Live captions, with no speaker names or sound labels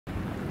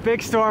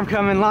Big storm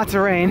coming, lots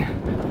of rain.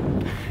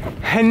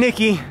 And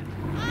Nikki.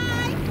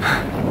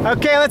 Hi.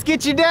 Okay, let's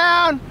get you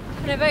down.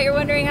 And I bet you're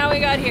wondering how we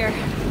got here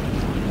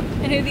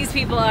and who these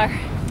people are.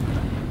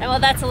 And well,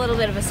 that's a little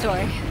bit of a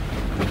story.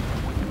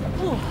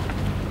 Ooh.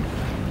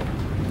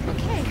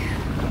 Okay.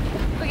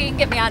 Okay, you can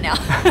get me on now.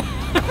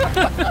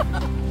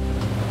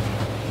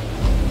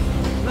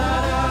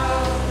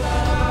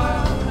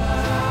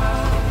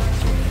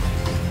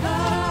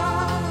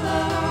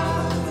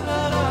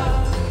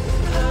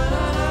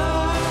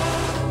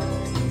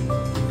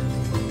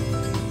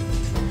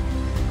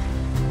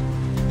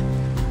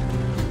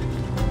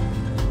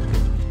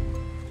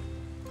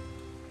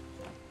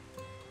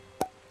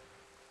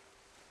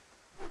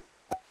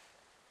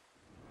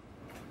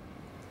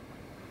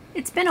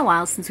 It's been a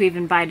while since we've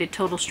invited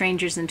total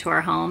strangers into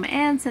our home,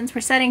 and since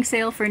we're setting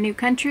sail for a new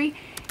country,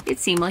 it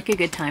seemed like a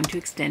good time to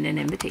extend an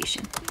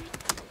invitation.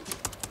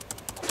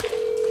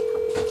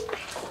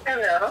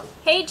 Hello.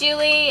 Hey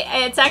Julie,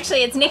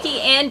 it's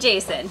Nikki and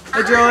Jason.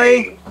 Hey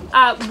Julie.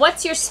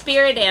 What's your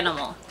spirit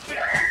animal?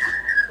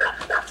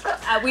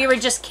 We were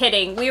just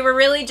kidding. We were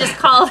really just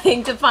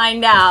calling to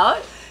find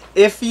out.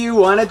 If you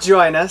want to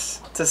join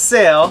us to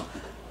sail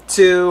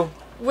to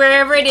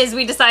wherever it is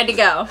we decide to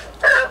go.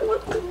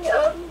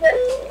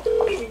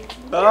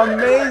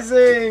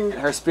 Amazing!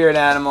 Her spirit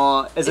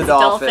animal is a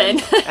dolphin.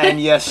 And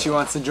yes, she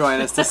wants to join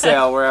us to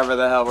sail wherever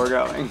the hell we're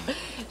going.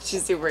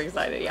 She's super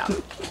excited, yeah.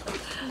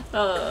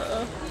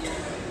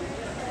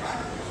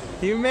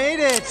 You made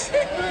it!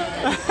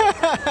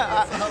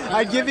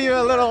 I give you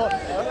a little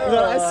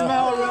I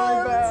smell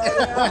really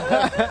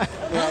bad.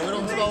 Yeah, we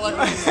don't smell like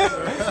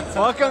this.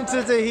 Welcome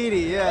to Tahiti,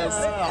 yes.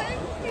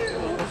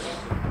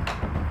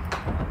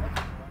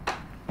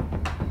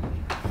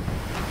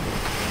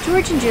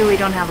 George and Julie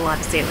don't have a lot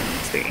of sailing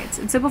experience,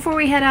 and so before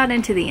we head out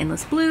into the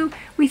endless blue,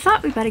 we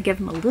thought we'd better give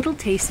them a little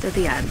taste of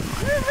the island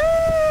life.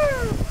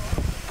 Woohoo!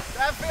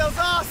 That feels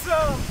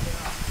awesome!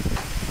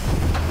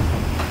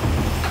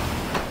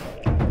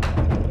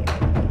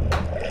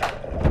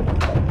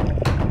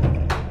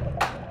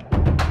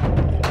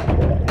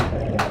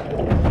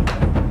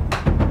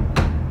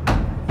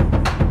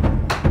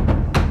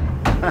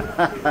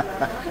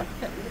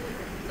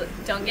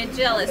 Don't get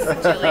jealous,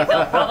 Julie.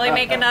 They'll probably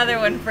make another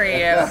one for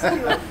you.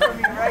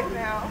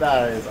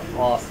 That is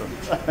awesome.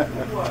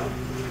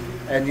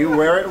 And you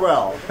wear it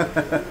well.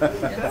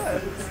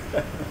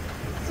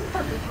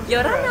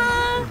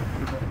 Yorana!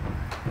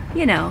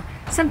 You know,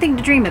 something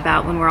to dream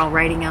about when we're all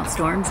riding out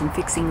storms and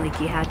fixing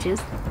leaky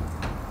hatches.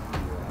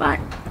 But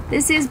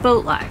this is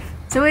boat life,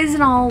 so it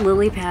isn't all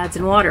lily pads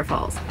and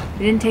waterfalls. It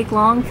didn't take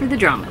long for the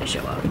drama to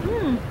show up.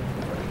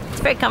 It's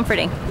very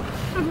comforting.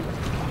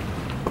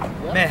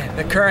 Man,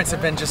 the currents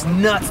have been just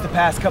nuts the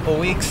past couple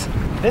weeks.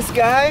 This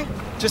guy,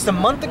 just a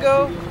month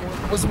ago,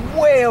 was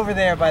way over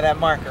there by that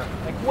marker.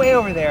 Like way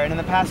over there, and in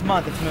the past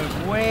month it's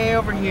moved way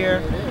over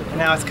here, and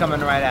now it's coming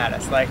right at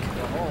us. Like,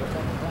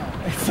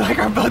 it's like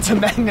our boat's a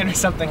magnet or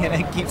something, and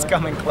it keeps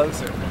coming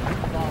closer.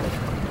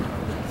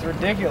 It's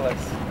ridiculous.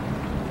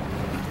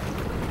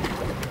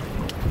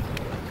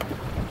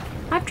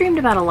 I've dreamed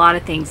about a lot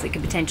of things that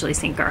could potentially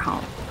sink our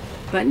home.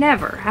 But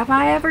never have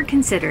I ever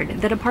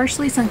considered that a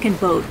partially sunken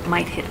boat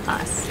might hit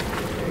us.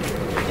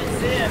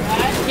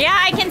 Yeah,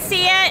 I can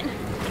see it.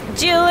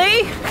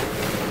 Julie,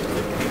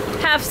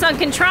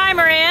 half-sunken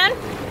trimaran.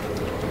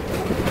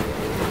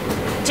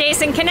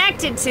 Jason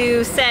connected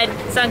to said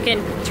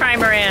sunken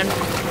trimaran.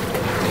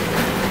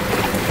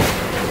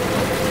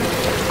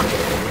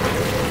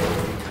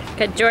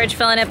 Got George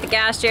filling up the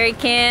gas jerry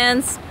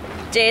cans.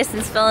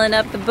 Jason's filling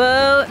up the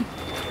boat.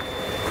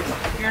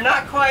 You're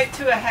not quite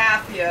to a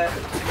half yet.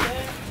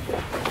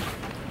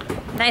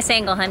 Nice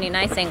angle, honey,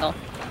 nice angle.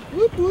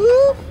 Whoop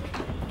whoop.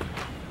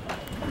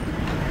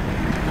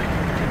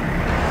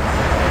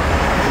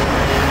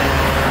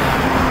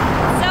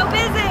 So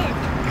busy!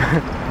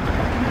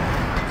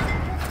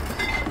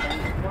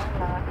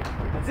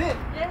 That's it?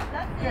 Yes,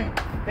 that's it.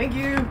 Thank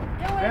you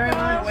very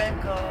much.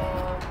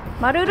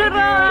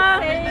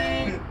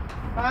 Marurura!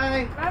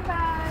 Bye.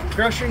 Bye-bye.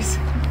 Groceries,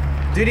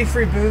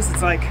 duty-free booze,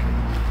 it's like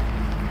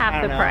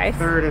Half the price.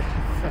 Third of,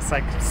 that's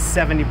like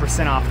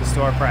 70% off the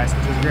store price,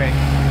 which is great.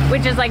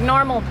 Which is like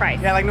normal price.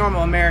 Yeah, like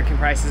normal American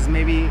prices.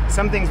 Maybe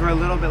some things were a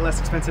little bit less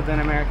expensive than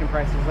American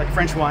prices, like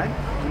French wine.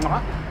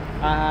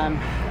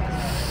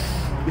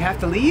 We have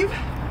to leave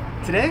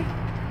today,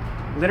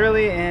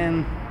 literally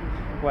in,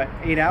 what,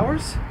 8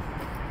 hours?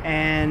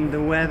 And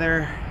the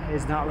weather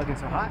is not looking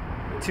so hot.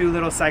 2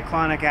 little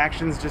cyclonic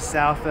actions just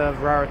south of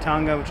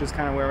Rarotonga, which is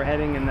kind of where we're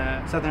heading in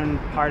the southern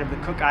part of the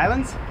Cook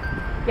Islands.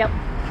 Yep.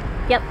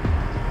 Yep.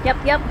 Yep,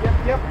 yep.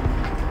 Yep, yep.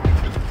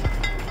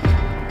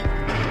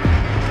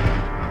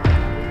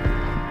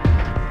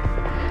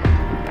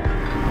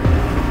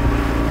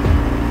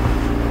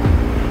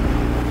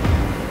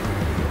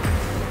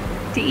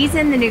 To ease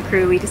in the new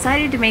crew, we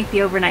decided to make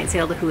the overnight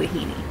sail to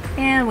Huahine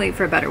and wait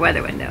for a better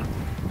weather window.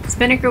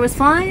 Spinnaker was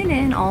fine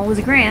and all was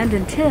grand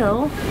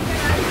until...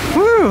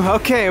 Whew,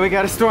 okay, we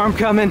got a storm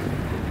coming.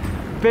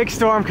 Big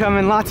storm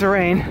coming, lots of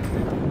rain.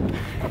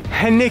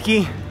 And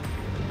Nikki,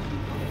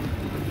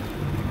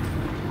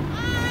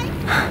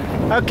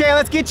 Okay,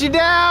 let's get you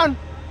down.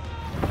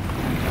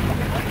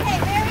 Okay,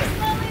 very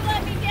slowly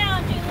let me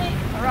down, Julie.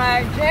 All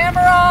right, jam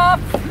her off.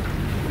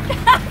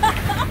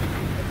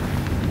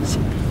 She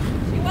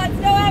wants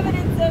no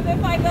evidence of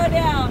if I go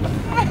down.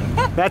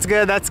 That's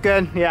good,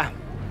 yeah.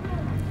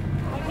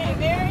 Okay,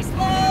 very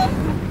slow.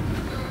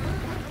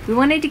 We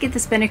wanted to get the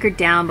spinnaker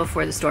down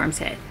before the storms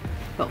hit,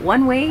 but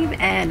one wave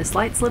and a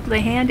slight slip of the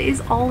hand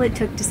is all it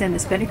took to send the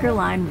spinnaker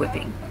line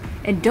whipping.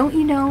 And don't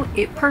you know,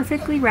 it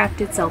perfectly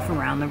wrapped itself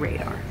around the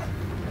radar.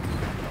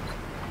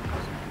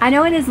 I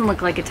know it doesn't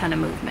look like a ton of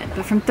movement,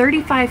 but from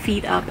 35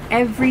 feet up,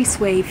 every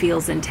sway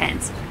feels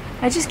intense.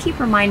 I just keep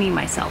reminding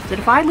myself that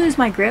if I lose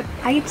my grip,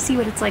 I get to see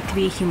what it's like to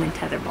be a human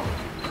tetherball.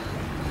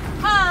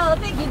 Oh,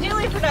 thank you,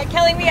 Julie, for not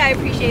killing me. I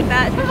appreciate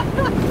that.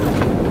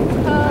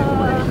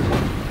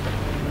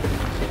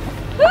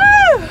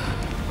 Woo!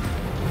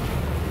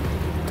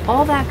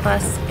 All that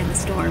fuss and the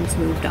storms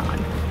moved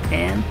on,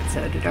 and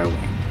so did our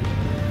wind.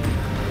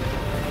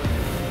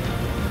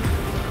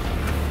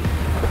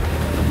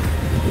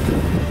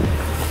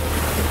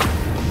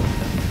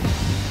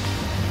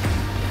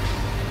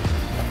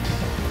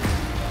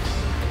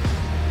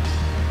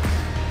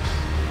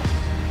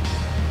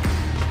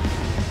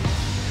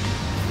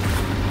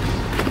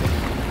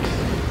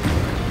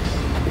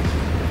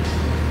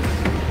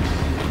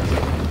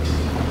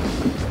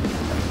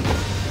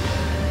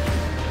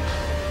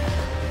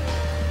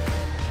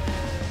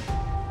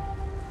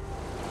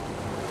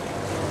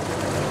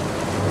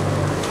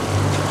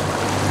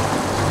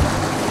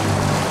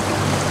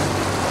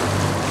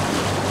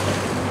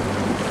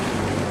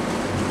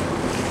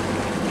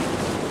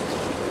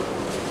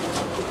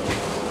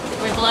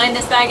 Blowing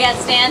this baguette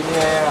stand?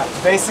 Yeah,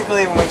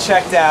 basically when we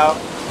checked out,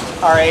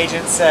 our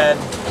agent said,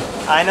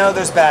 I know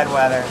there's bad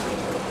weather.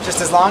 Just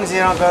as long as you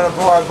don't go to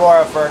Bora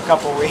Bora for a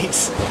couple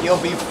weeks,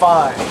 you'll be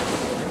fine.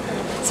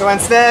 So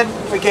instead,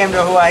 we came to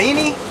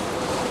Huaini.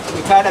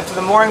 We tied up to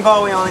the mooring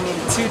boat. We only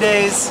needed 2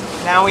 days.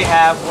 Now we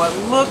have what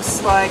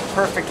looks like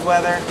perfect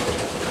weather.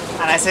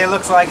 And I say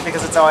looks like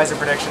because it's always a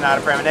prediction, not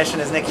a premonition,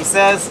 as Nikki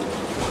says.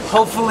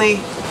 Hopefully,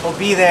 we'll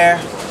be there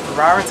for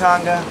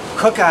Rarotonga,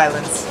 Cook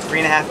Islands,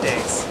 3.5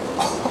 days.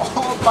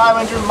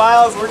 500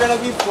 miles, we're gonna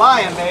be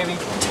flying, baby.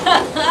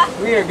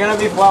 We are gonna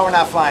be, well, we're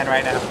not flying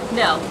right now.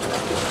 No.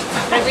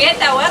 But if we hit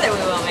that weather, we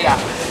will be. Yeah,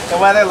 the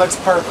weather looks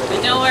perfect. But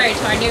don't worry,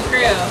 to our new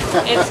crew,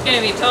 it's gonna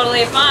be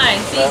totally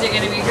fine. Seas are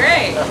gonna be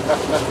great.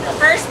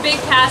 First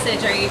big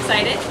passage, are you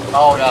excited?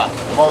 Oh yeah,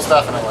 most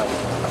definitely.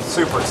 I'm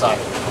super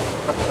excited.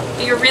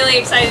 You're really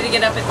excited to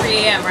get up at 3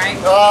 a.m., right?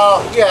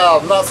 Oh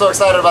yeah, I'm not so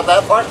excited about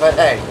that part, but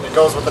hey, it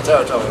goes with the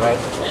territory, right?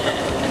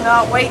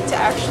 Cannot wait to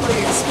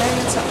actually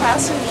experience a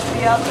passage,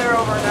 be out there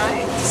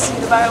overnight, to see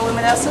the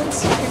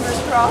bioluminescence, fingers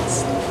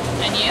crossed.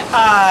 And you?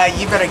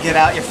 You better get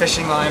out your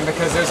fishing line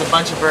because there's a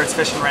bunch of birds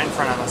fishing right in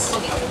front of us.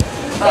 Okay.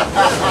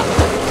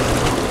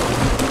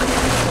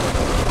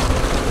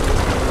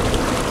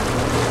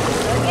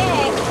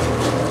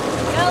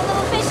 Go a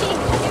little fishing.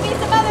 Give me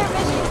some other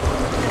fishing.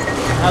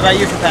 How about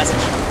you for passage?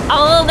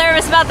 I'm a little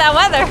nervous about that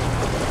weather,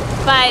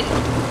 but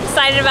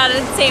excited about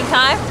it at the same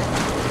time.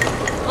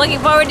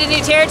 Looking forward to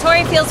new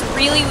territory. Feels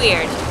really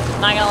weird,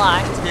 not gonna lie.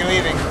 To be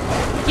leaving.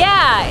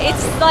 Yeah,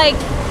 it's like,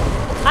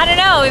 I don't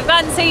know, we've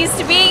gotten so used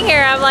to being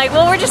here. I'm like,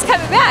 well, we're just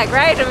coming back,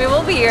 right? I mean,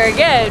 we'll be here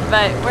again,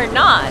 but we're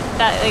not.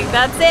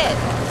 That's it.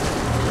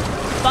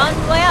 Bon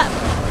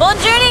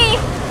journey!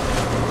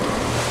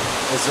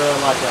 Is there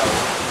like a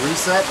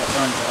reset that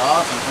turns it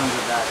off and turns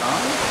it back on?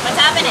 What's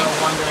happening?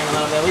 I'm wondering a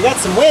little bit. We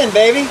got some wind,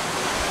 baby.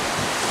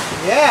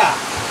 Yeah.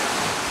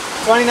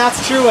 20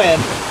 knots true wind.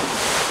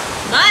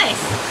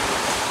 Nice.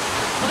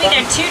 We'll be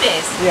there 2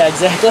 days. Yeah,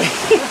 exactly.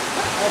 Okay,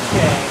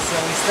 so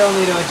we still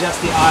need to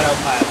adjust the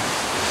autopilot.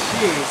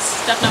 Jeez.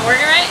 Stuff not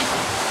working right?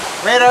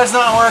 Radar's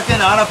not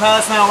working,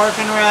 autopilot's not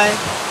working right.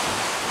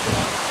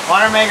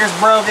 Water maker's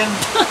broken.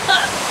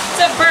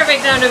 It's a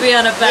perfect time to be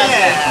on a passage.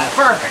 Yeah,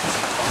 perfect.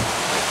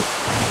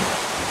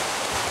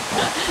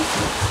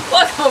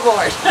 Welcome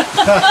aboard.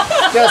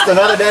 Just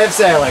another day of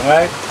sailing,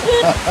 right?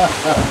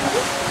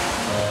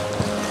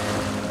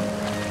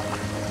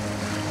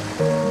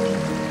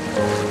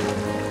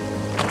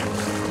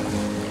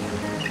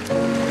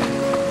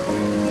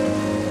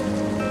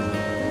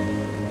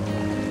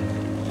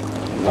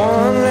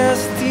 One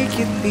last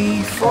ticket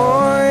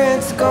before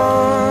it's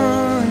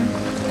gone.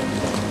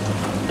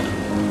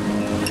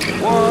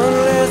 One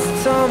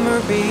last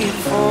summer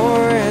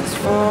before it's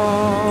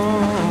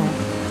fall.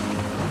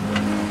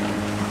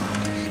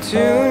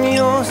 Tune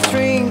your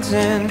strings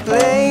and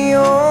play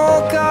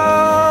your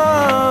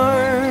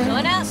cards.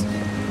 Going out?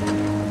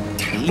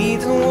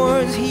 Leave the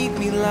words heat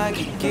me like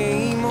a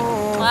game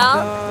of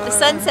Well, the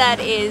sunset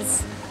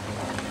is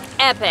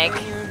epic.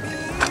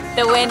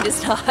 The wind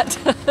is not.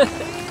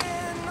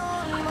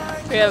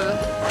 We have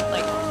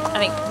like, I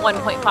think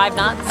 1.5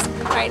 knots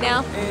right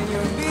now. And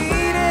you're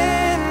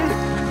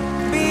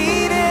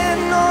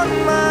beating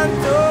on my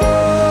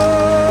door,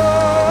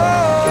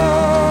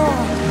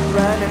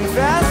 running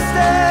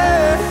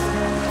faster,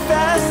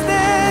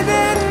 faster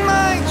than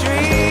my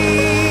dreams.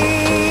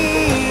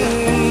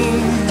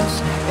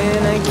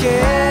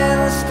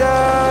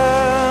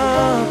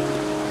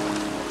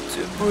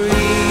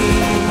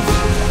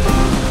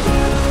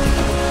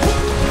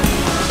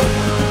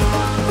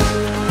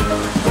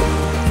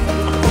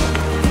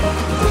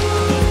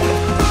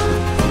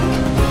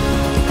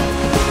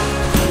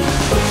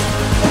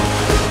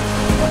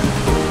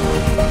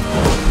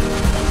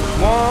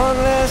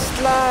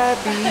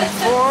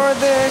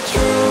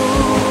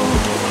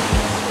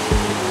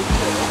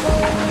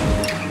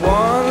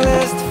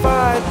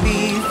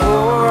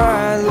 before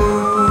I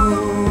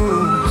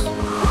lose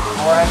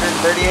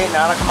 438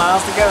 nautical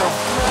miles to go.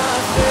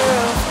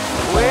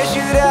 myself. Where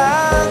should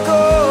I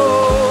go?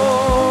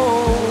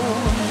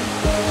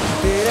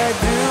 Did I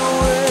do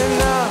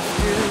enough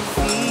to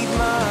feed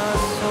my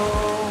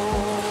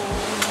soul?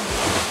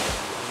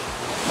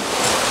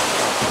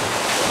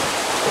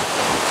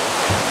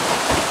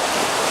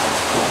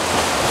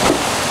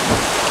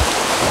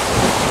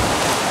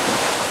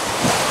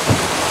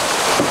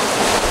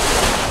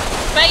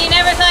 But you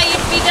never thought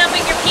you'd be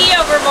dumping your pee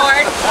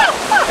overboard.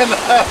 In the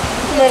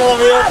middle of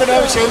the open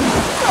ocean.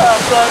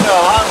 No,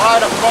 I'm hide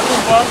a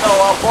fucking bundle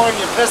while pouring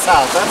your piss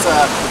out.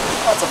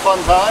 That's a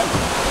fun time.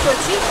 But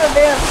cheap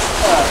events.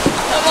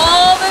 Of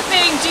all the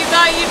things you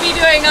thought you'd be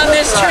doing on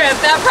this trip,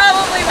 that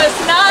probably was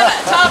not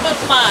top of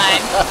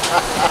mind.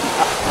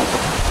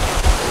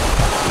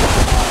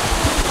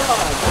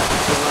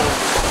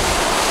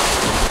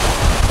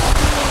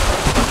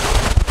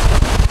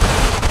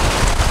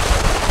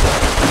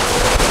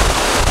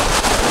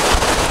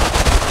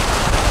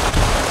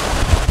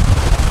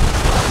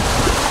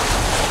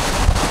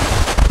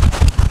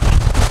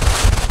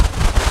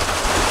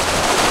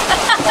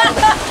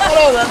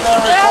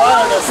 That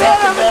required a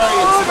secondary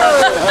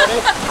inspection, honey.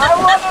 I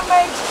want to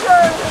make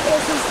sure that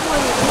this is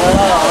clean.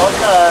 Oh,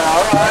 okay,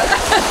 all right.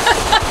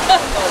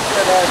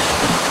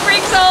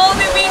 Brings a whole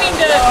new meaning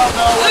to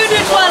eau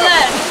de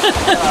toilette.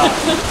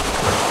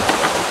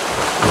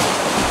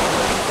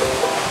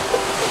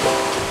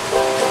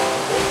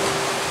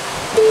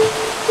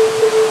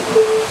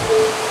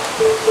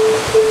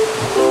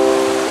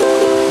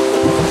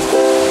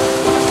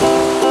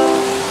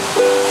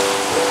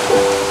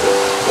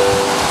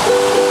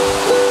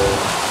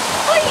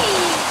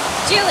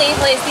 Julie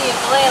plays the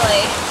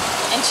ukulele,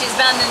 and she's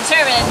bound and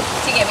determined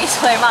to get me to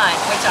play mine,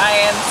 which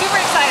I am super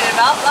excited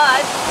about,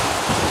 but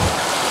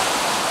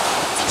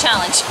it's a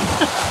challenge.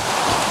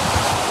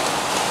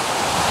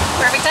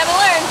 Perfect time to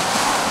learn.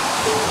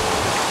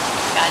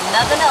 Got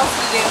nothing else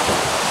to do.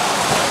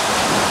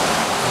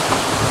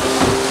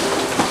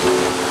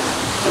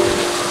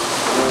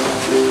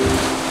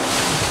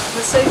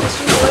 The safest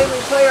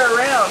ukulele player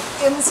around,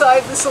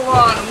 inside the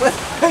salon with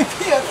my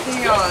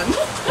PFD on.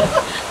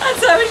 That's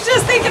what I was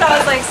just thinking. I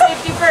was like,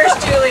 safety first,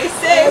 Julie.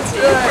 Safety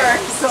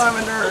first. So I'm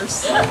a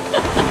nurse.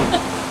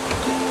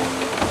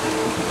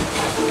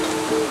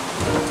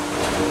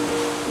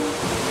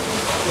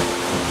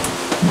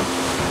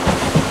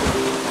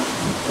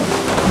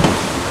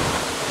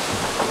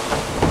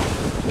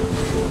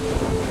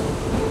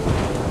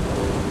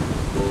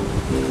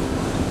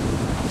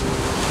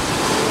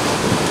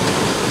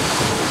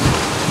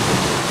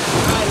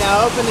 Alright,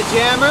 now open the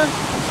jammer.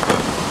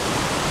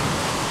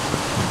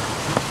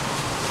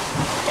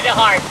 Hit it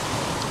hard.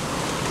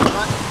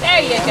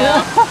 There you go.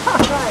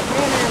 Right,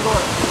 manhandle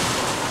it.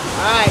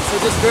 Alright, so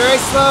just very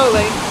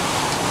slowly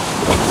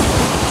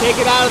take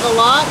it out of the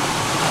lock,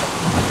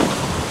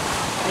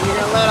 and you're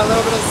going to let a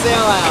little bit of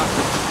sail out.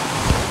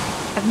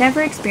 I've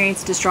never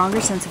experienced a stronger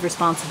sense of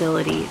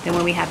responsibility than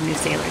when we have new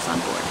sailors on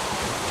board.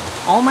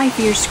 All my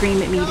fears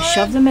scream at me to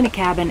shove them in a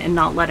cabin and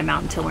not let them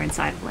out until we're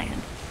inside of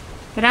land.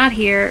 But out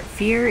here,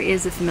 fear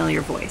is a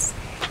familiar voice,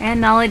 and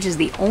knowledge is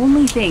the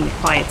only thing that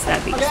quiets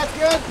that beast. Okay, that's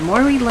good. The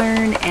more we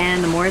learn,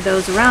 and the more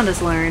those around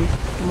us learn,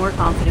 the more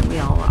confident we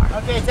all are.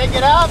 Okay, take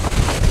it up.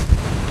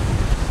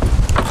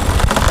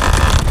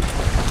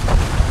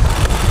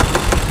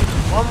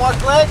 One more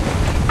click.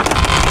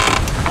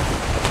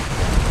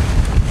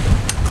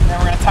 And then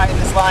we're going to tighten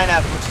this line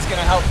up, which is going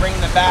to help bring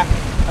the back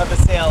of the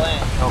sail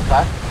in.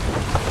 Okay.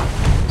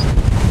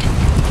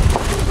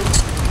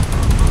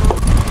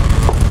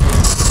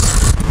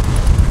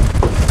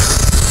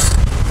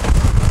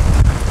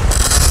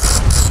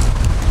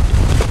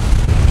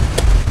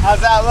 How's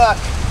that look?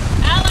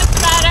 That looks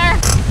better.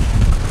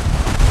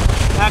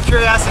 Out of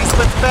curiosity,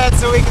 split the bed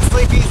so we can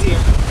sleep easier.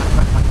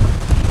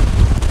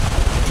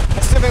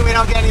 Assuming we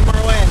don't get any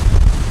more wind.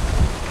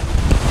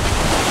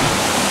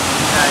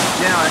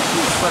 Generally,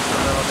 she slipped a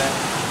little bit.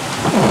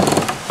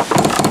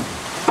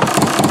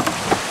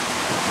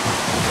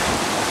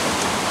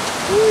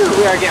 Woo,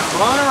 we are getting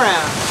blown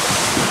around.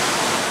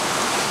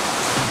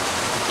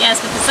 Yes,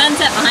 but the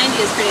sunset behind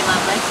you is pretty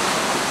lovely.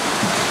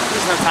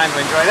 There's no time to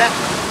enjoy that.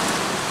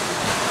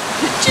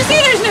 Did you see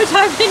there's no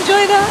time to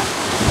enjoy that?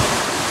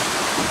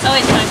 It's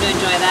always time to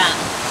enjoy that.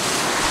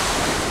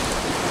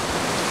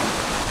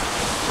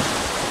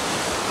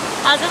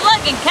 How's it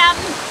looking,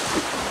 Captain?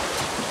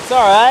 It's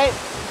alright.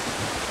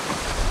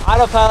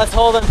 Autopilot's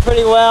holding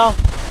pretty well.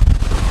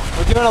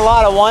 We're doing a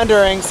lot of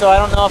wandering, so I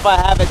don't know if I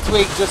have it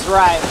tweaked just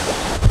right.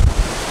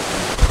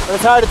 But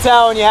it's hard to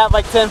tell when you have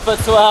like 10-foot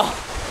swell.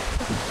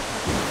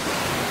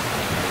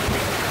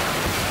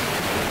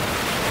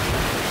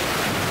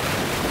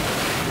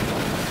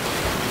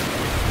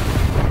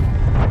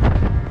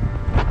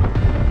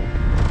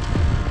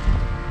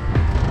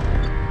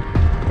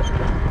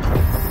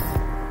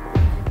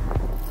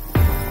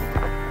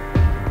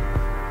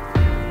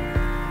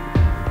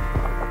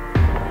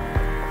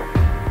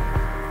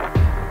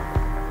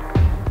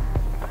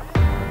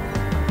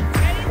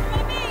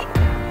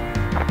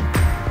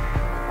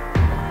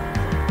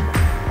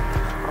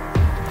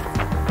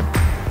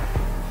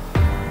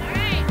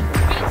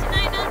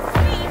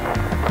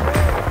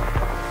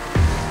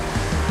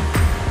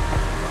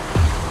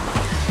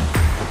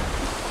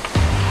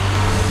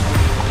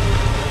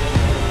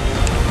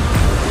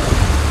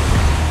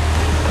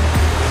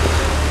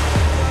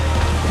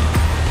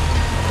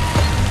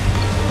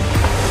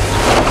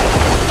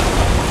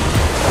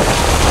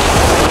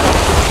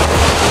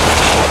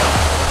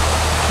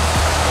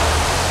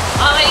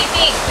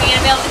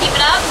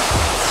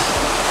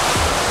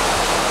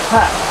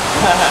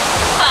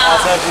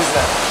 That's what she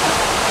said.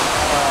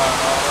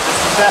 This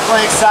is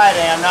definitely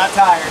exciting. I'm not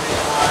tired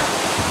anymore.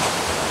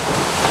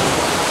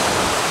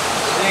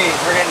 Jeez,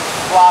 we're getting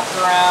flopped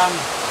around,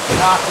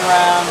 knocked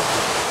around,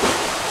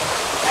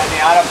 and the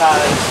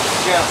autopilot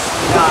is just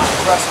not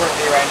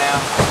trustworthy right now.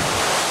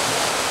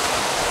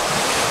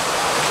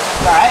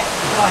 Alright,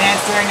 no hand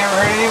steering never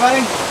hurt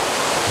anybody?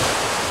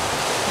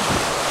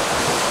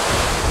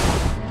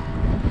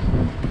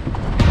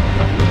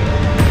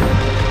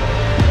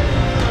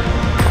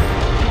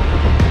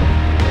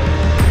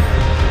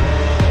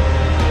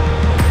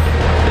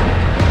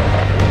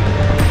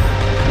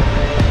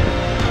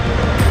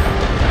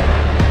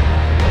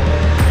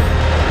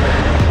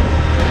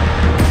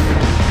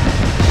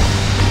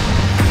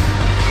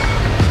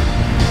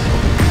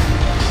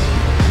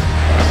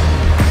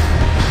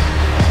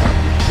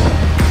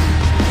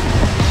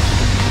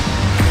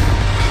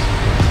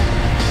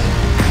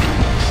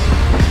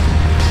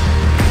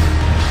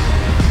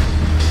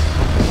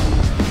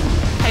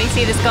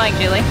 See this going,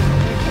 Julie?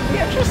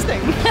 Interesting.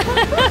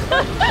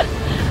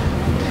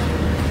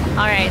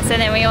 All right, so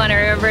then we want to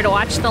remember to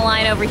watch the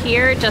line over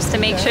here just to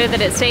make sure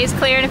that it stays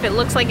clear, and if it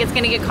looks like it's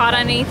going to get caught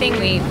on anything,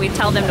 we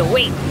tell them to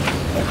wait.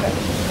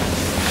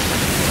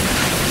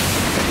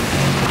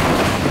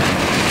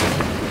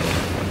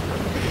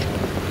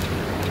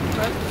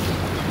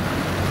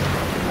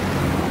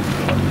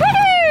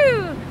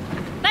 Woohoo!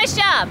 Nice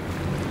job.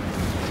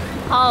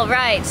 All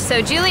right,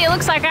 so Julie, it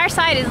looks like our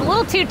side is a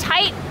little too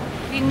tight.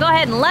 You can go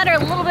ahead and let her a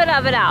little bit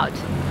of it out.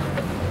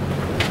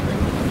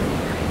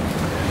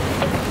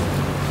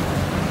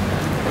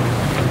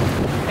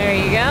 There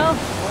you go.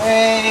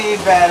 Way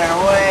better,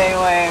 way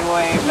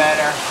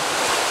better.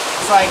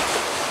 It's like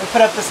we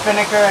put up the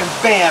spinnaker and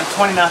bam,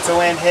 20 knots of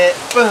wind hit.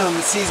 Boom,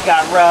 the seas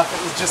got rough.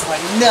 It was just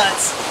like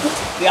nuts.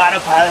 The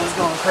autopilot was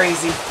going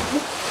crazy.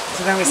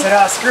 So then we said,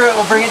 oh, screw it,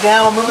 we'll bring it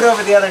down, we'll move it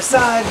over to the other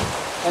side.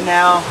 And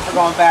now we're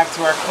going back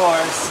to our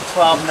course.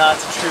 12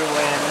 knots of true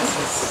wind.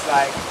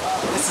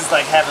 This is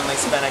like heavenly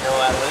spinnaker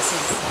weather.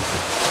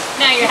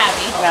 Now you're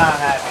happy. Now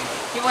I'm happy.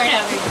 You weren't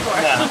happy before.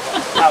 No,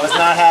 I was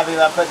not happy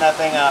about putting that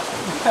thing up.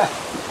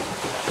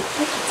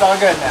 It's all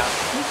good now.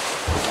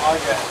 All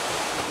good.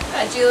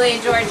 Got Julie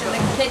and George in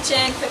the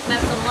kitchen cooking up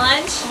some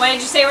lunch. What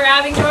did you say we're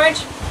having, George?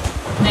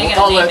 Now you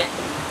gotta name it.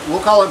 We'll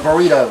call it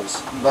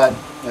burritos, but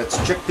it's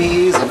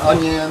chickpeas and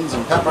onions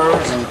and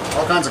peppers and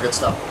all kinds of good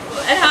stuff.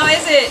 And how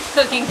is it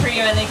cooking for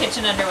you in the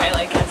kitchen underway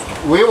like this?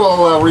 We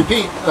will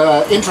repeat,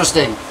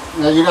 interesting.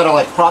 You gotta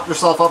like prop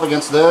yourself up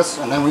against this,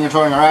 and then when you're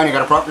turning around, you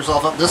gotta prop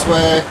yourself up this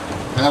way,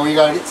 and then when you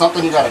gotta get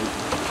something, you gotta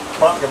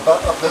prop your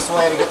butt up this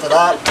way to get to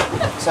that.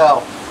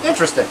 So,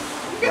 interesting.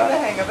 You get the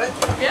hang of it.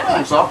 Yeah. I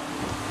think so.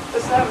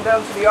 Just haven't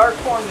done to the art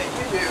form that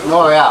you do.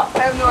 Oh yeah. I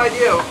have no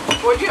idea.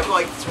 What did you have,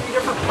 like 3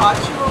 different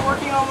pots you were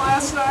working on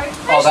last night?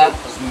 Oh, that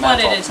was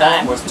mental. One at a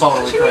time. That was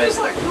totally She was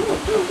crazy. just like, do.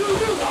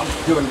 I'm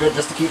doing good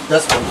just to keep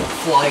this one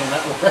flying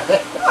that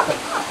way.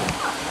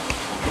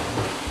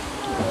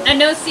 And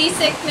no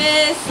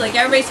seasickness, like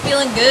everybody's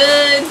feeling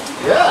good.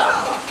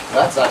 Yeah,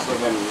 that's actually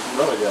been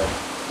really good.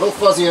 A little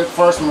fuzzy at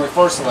first when we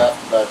first left,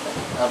 but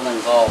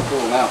everything's all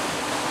cool now.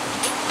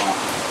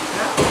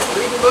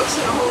 Reading books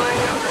in a whole 9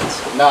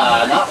 yards.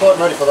 Nah, not quite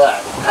ready for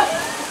that.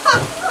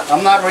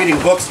 I'm not reading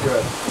books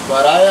good,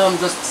 but I am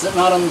just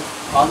sitting out on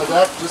the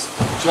deck, just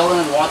chilling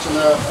and watching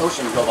the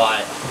ocean go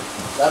by.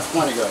 That's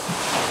plenty good.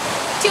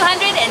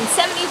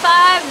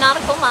 275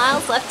 nautical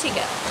miles left to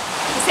go.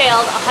 We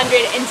sailed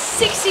 163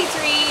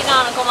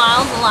 nautical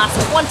miles in the last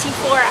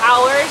 24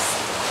 hours,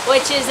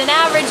 which is an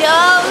average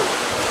of,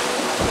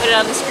 put it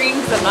on the screen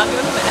because I'm not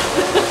doing the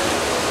math.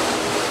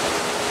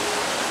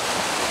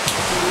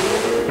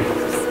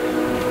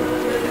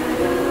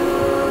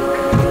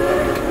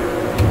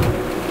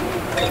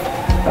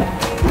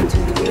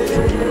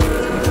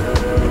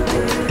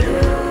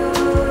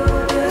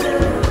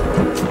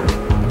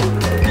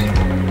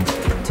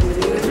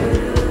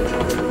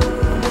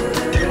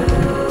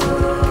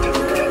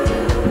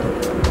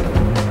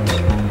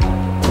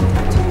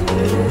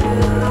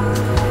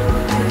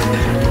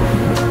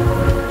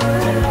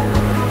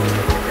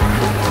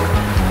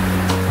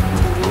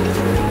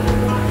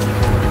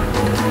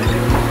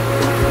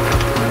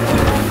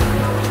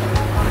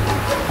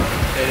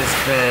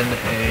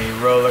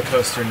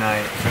 Coaster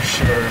night for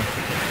sure.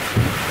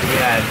 We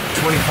had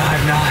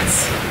 25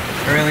 knots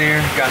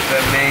earlier, got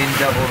the main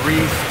double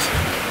reefed,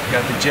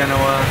 got the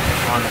Genoa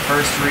on the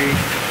first reef,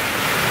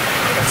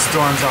 we got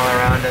storms all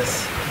around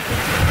us.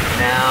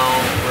 Now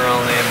we're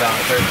only about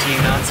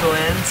 13 knots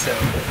in, so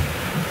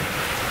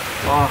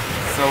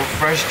so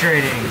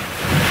frustrating.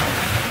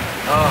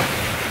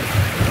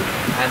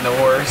 And the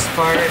worst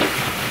part,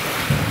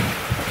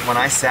 when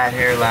I sat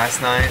here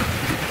last night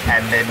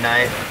at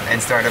midnight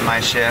and started my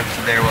shift,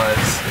 there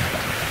was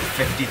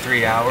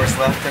 53 hours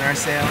left in our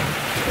sail.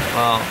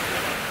 Well,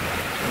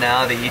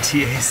 now the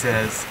ETA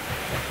says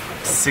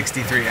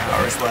 63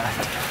 hours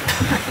left.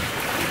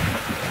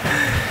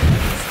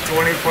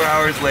 24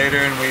 hours later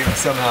and we've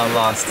somehow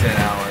lost 10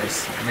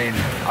 hours. I mean,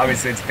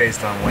 obviously it's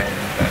based on wind,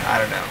 but I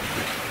don't know.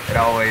 it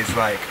always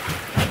like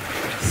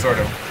sort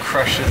of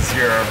crushes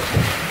your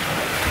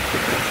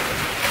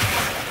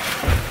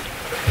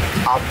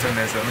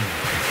optimism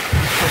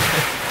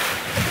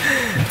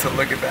to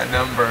look at that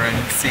number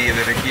and see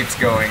that it keeps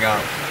going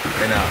up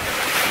and up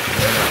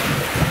and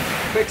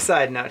up. Quick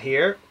side note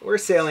here, we're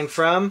sailing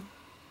from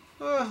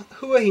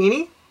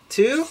Huahine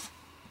to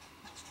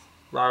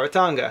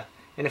Rarotonga.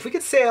 And if we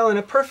could sail in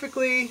a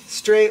perfectly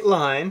straight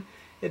line,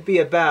 it'd be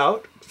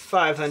about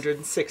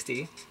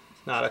 560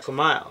 nautical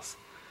miles.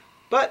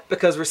 But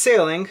because we're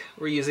sailing,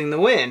 we're using the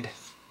wind.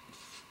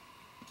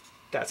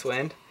 That's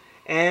wind.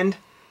 And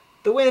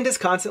the wind is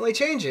constantly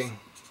changing.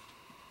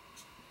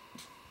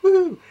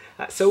 Woohoo!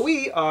 So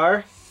we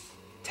are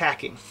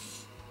tacking,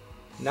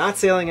 not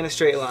sailing in a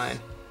straight line.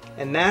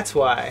 And that's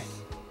why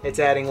it's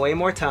adding way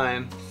more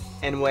time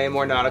and way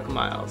more nautical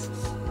miles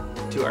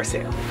to our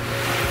sail.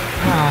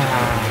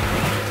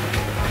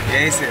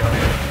 Yay, sail.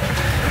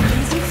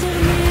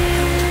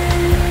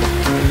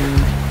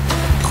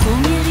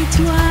 Première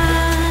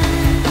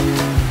étoile,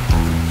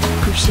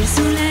 couchée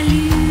sous la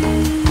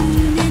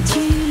lune,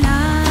 es-tu là?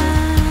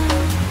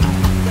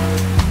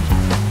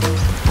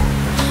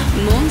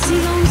 Monde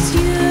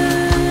silencieux,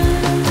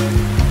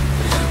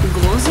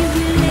 gros yeux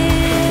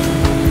violets,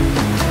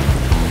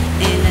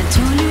 elle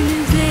attend le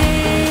lever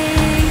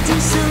du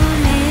soleil.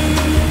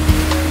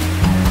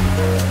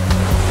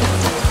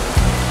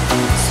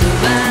 Se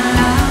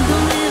balade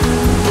dans les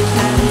rues de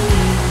Paris,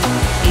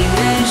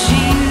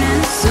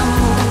 imagine son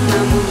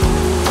amour,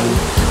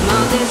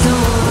 mort des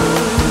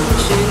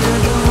anges, une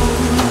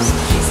danse,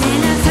 c'est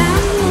la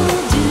femme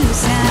de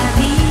sa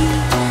vie.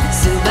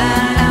 Se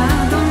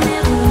balade dans les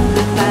rues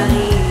de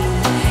Paris,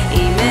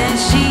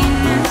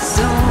 imagine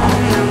son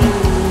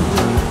amour,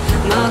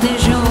 mort des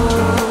gens,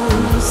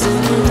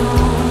 une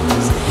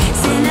danse,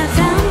 c'est la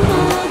femme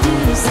de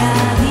sa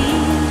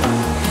vie,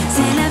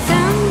 c'est la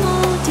femme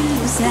de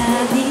sa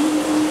vie.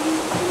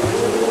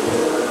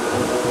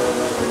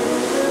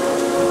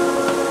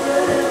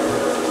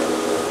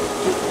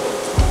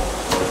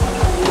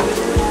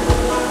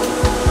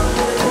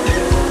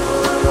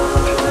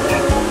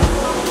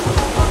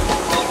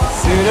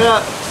 Suit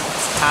up.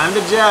 It's time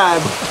to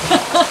jibe.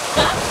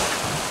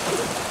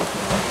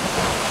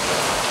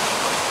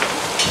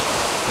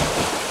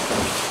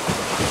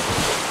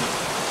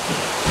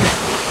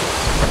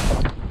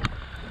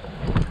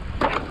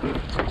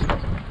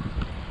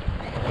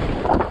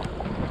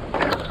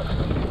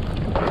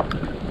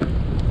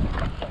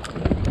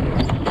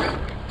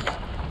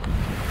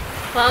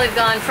 Well, we've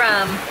gone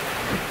from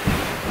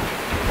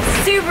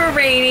super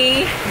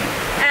rainy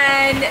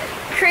and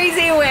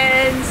crazy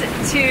winds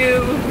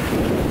to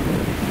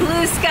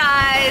blue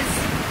skies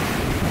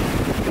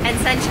and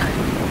sunshine.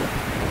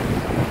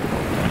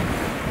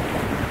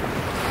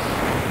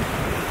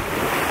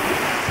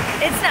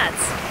 It's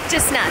nuts,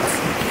 just nuts.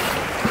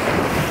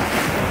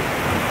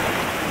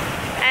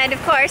 And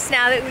of course,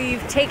 now that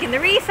we've taken the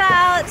reef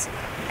out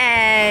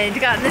and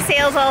gotten the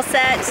sails all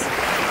set,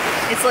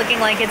 it's looking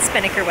like it's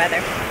spinnaker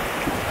weather.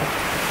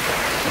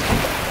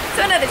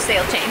 So another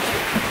sail change.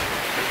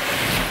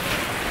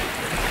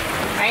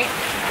 Right?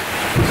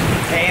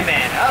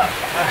 Amen. Oh.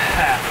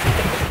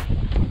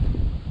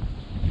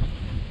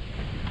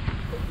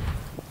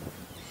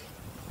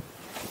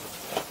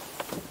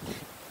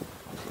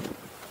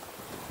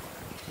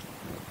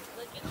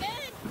 Looking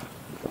good.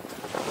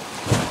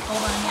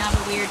 Hold on, you have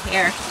a weird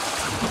hair.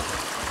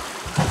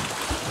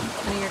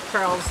 One of your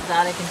curls is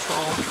out of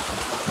control.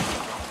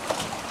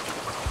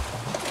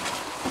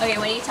 Okay,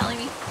 what are you telling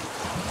me?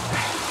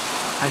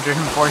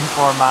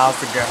 144 miles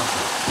to go.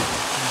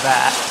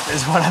 That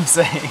is what I'm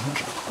saying.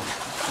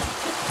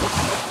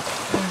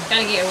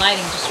 Gotta get your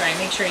lighting just right.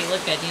 Make sure you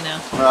look good, you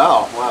know.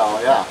 Oh, well,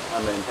 yeah.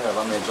 I mean, here,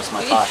 let me adjust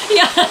my tie.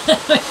 Yeah.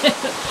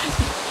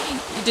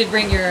 You did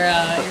bring your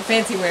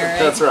fancy wear, right?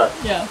 That's right.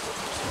 Yeah.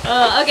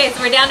 Okay,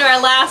 so we're down to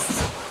our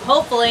last,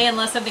 hopefully,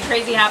 unless something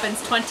crazy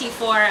happens,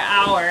 24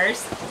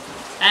 hours.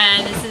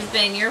 And this has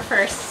been your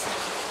first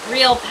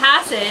real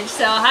passage.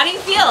 So how do you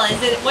feel?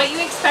 Is it what you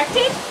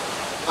expected?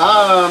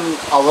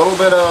 A little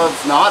bit of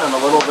not and a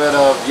little bit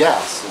of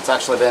yes. It's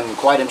actually been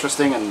quite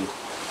interesting and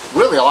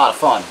really a lot of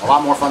fun. A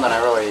lot more fun than I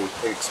really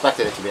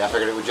expected it to be. I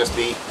figured it would just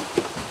be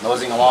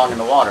nosing along in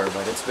the water,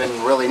 but it's been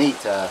really neat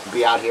to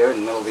be out here in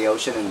the middle of the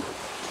ocean and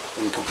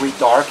in complete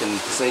dark and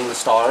seeing the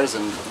stars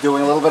and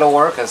doing a little bit of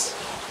work, as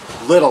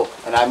little,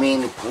 and I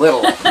mean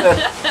little,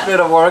 bit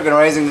of work and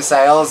raising the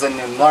sails and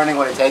learning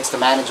what it takes to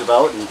manage a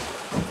boat. And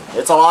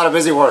it's a lot of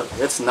busy work.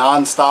 It's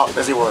non-stop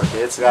busy work.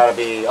 It's got to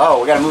be,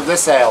 oh, we got to move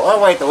this sail. Oh,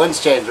 wait, the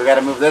wind's changed. We got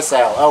to move this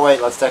sail. Oh, wait,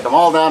 let's take them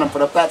all down and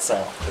put up that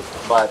sail.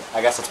 But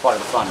I guess it's part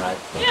of the fun, right?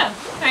 Yeah.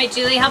 All right,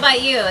 Julie, how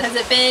about you? Has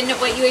it been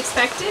what you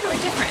expected or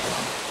different?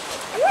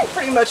 I think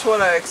pretty much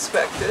what I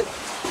expected.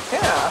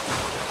 Yeah.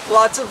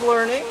 Lots of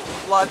learning,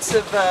 lots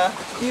of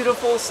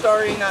beautiful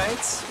starry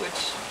nights,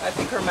 which I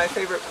think are my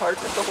favorite part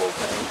of the whole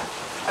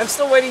thing. I'm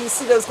still waiting to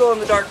see those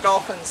glow-in-the-dark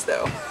dolphins,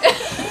 though.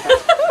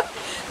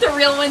 The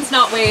real one's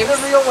not waves. The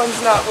real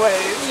one's not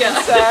waves. Yeah.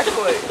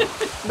 Exactly.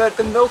 But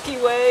the Milky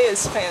Way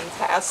is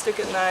fantastic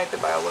at night. The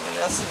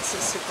bioluminescence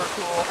is super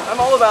cool. I'm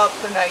all about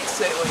the night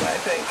sailing, I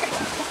think.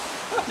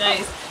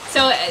 Nice.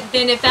 So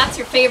then if that's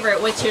your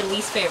favorite, what's your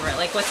least favorite?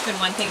 Like what's been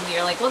one thing that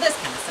you're like, well, this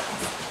kind of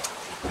sucks?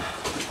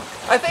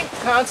 I think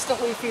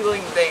constantly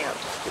feeling damp.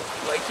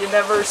 Like you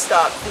never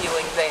stop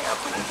feeling damp.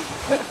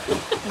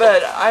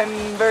 But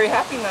I'm very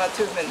happy not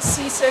to have been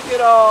seasick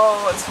at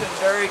all. It's been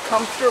very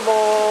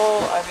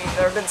comfortable. I mean,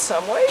 there have been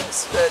some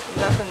waves, but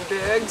nothing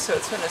big, so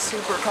it's been a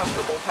super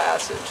comfortable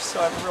passage. So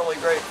I'm really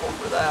grateful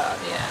for that.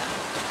 Yeah.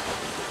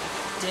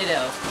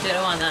 Ditto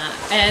on that.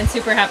 And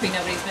super happy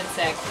nobody's been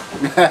sick.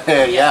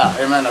 Yeah,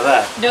 amen to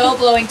that. No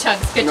blowing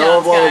chunks. Good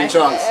No job, blowing Sky.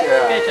 chunks,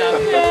 yeah. Good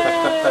job.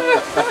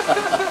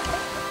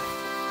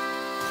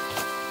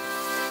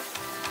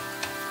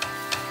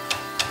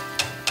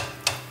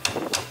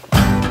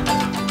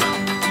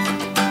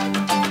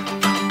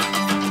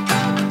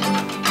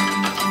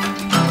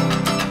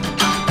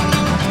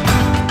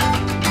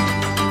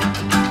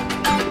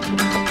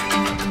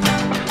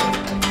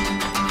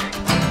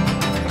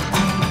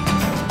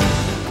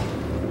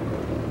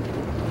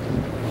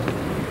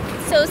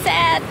 So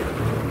sad. I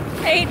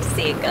hate to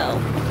see it go.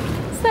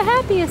 It's the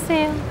happiest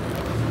sail.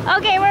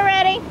 Okay, we're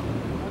ready.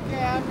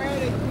 Okay, I'm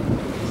ready.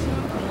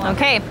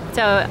 Okay,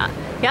 so,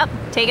 yep,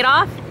 take it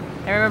off.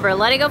 And remember,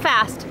 let it go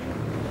fast.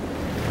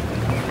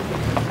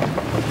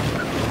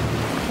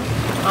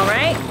 All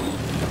right.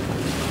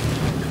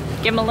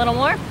 Give him a little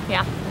more.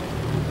 Yeah.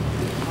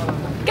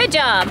 Good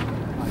job.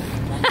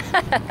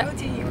 Go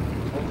team.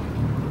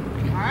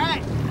 All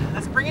right,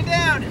 let's bring it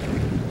down.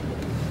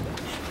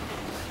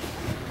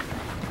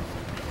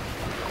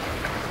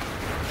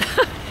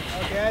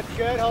 Okay, that's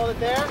good. Hold it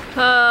there.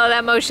 Oh,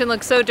 that motion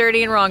looks so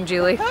dirty and wrong,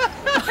 Julie. I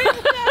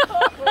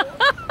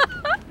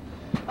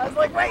was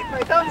like, wait,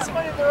 my thumb's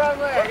pointed the wrong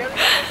way. I gotta get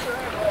this the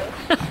right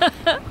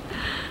way.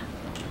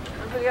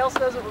 Everybody else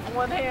does it with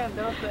one hand,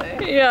 don't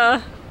they?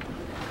 Yeah.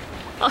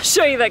 I'll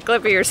show you that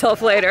clip of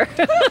yourself later.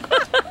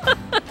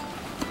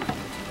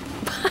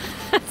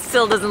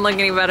 Still doesn't look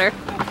any better.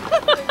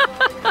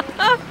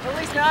 At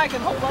least now I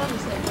can hold on to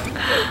something.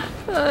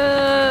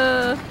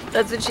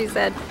 That's what she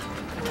said.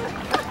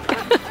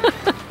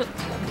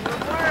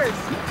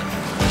 Worse.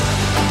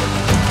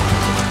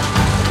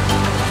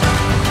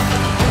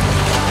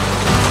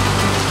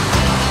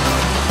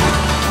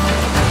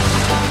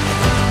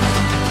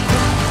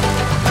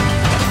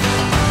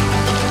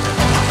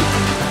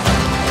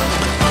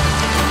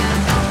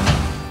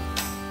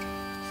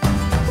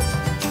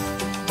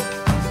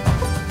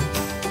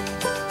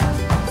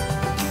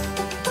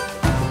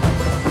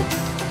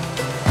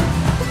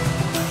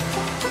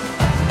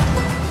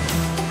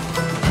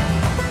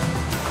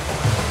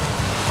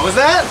 What was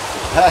that?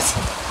 That's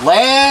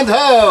land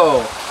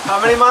ho! How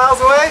many miles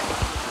away?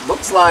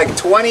 Looks like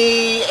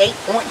 28.5.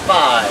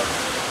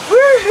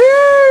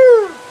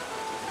 Woohoo!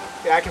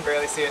 Yeah, I can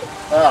barely see it.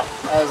 Oh,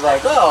 I was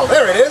like, oh,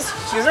 there it is.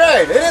 She's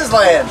right, it is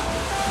land.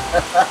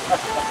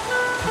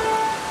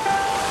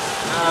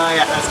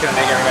 Yeah, that's gonna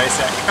make everybody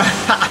sick.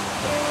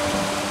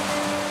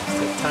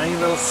 Just a tiny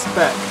little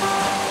speck.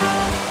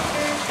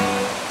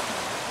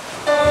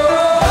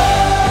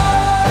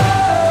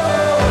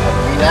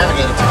 We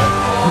navigated to it.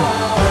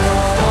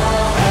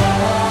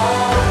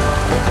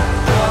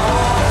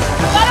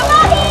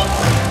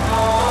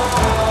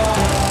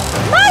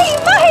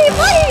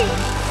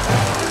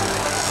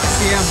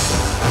 See him.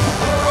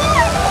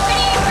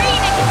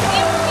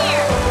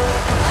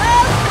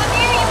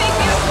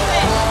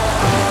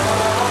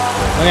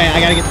 Okay, I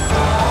gotta get.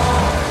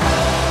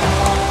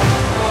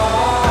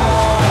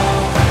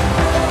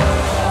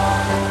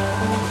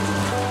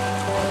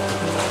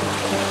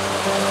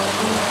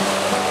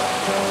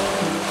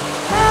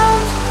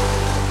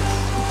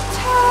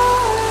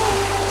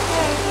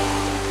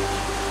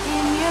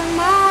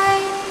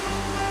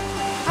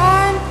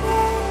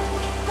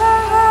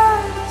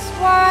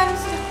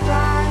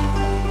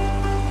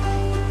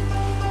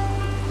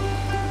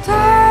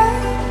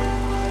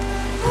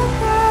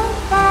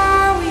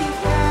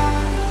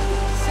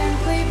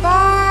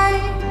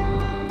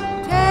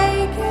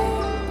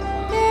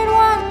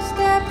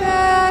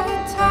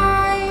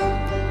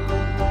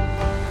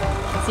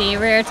 See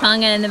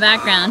Rarotonga in the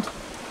background.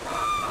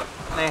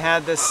 They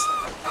had this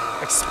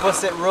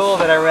explicit rule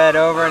that I read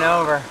over and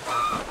over.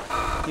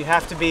 You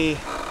have to be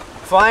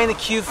flying the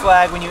Q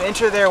flag when you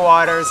enter their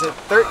waters at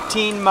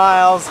 13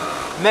 miles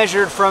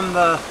measured from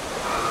the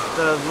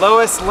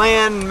lowest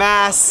land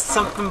mass,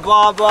 something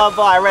blah blah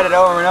blah. I read it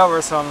over and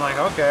over, so I'm like,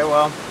 okay,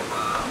 well.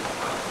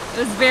 It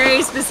was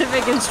very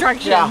specific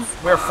instructions. Yeah,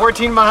 we're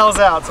 14 miles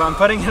out, so I'm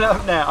putting it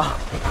up now.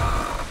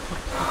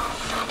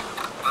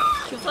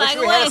 Q flag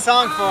Wish we had a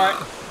song for it.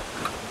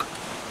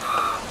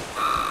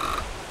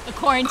 A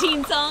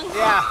quarantine song?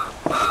 Yeah.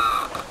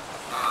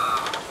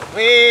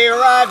 We've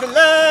arrived at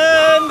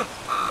land.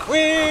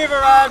 We've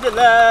arrived at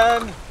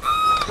land.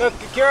 Look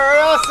at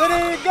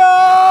Curiosity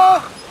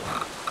go.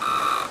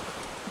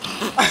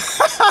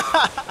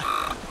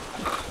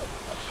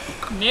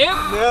 Nope.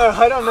 No,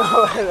 I don't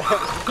know.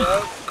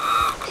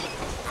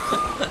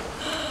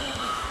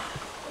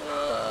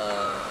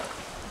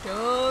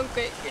 Don't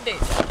quit your day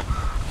job.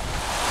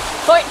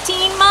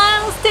 14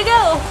 miles to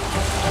go.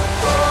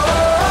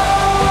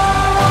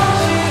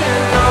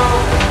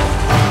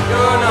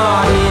 You're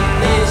not in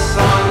this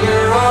on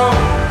your own.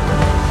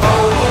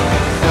 Oh,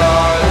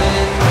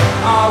 darling,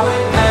 I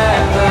would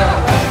never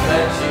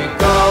let you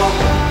go.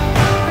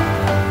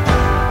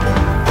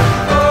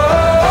 Oh,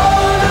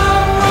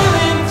 I'm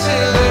willing to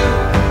do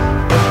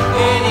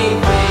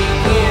anything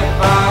if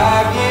I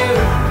have you.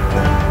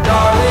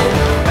 Darling,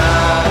 no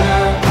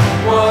matter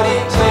what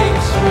it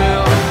takes,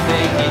 we'll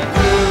make it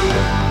through.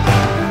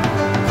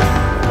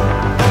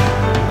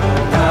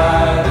 No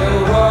matter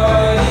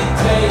what it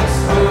takes,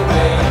 we'll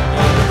make it.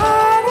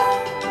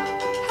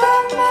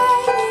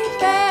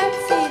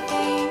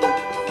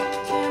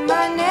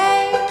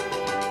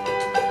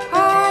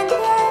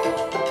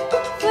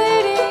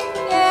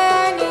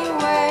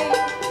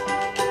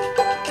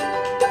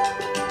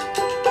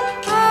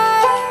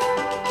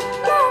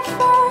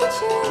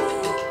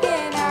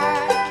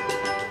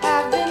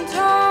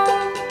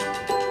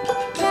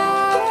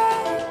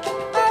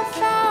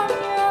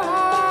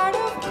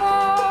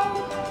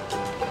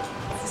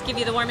 Does this give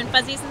you the warm and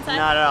fuzzies inside?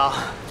 Not at all.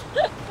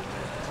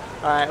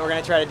 All right, we're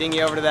gonna try to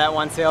dinghy over to that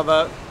one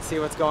sailboat, see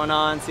what's going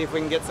on, see if we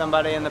can get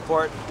somebody in the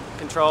port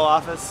control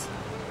office.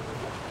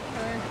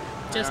 Or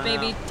just I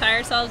don't maybe tie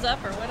ourselves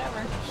up or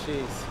whatever.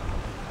 Jeez.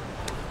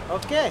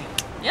 Okay.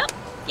 Yep.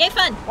 Yay,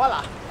 fun.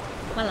 Voila.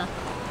 Voila.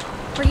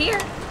 We're here.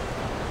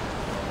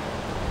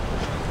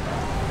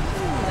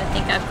 Ooh, I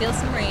think I feel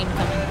some rain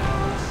coming.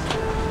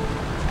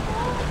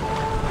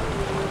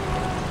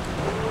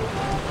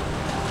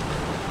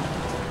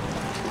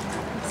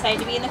 Excited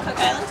to be in the Cook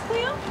Islands,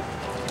 Cleo?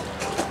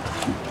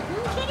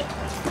 Kitty?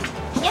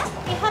 Yeah?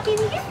 You happy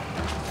to be here?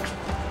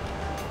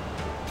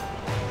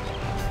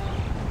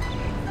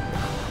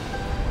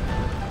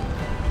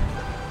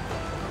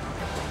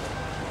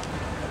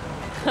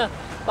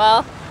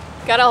 Well,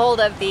 got a hold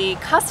of the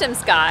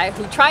customs guy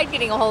who tried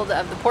getting a hold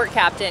of the port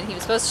captain. He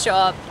was supposed to show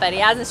up, but he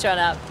hasn't shown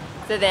up.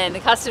 So then the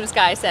customs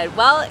guy said,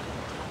 well,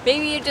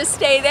 maybe you just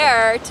stay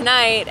there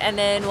tonight and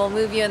then we'll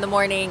move you in the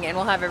morning and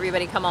we'll have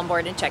everybody come on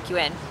board and check you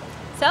in.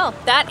 So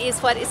that is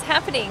what is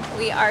happening.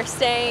 We are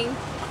staying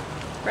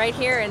right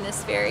here in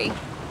this very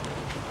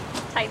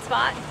tight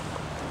spot.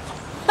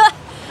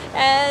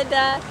 And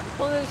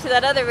we'll move to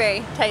that other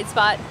very tight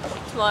spot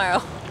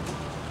tomorrow.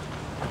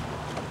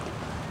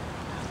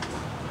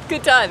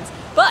 Good times.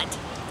 But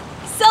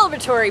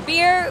celebratory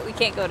beer. We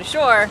can't go to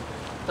shore,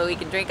 but we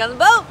can drink on the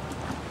boat.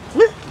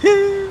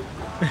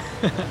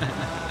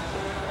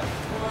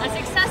 A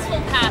successful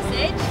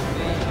passage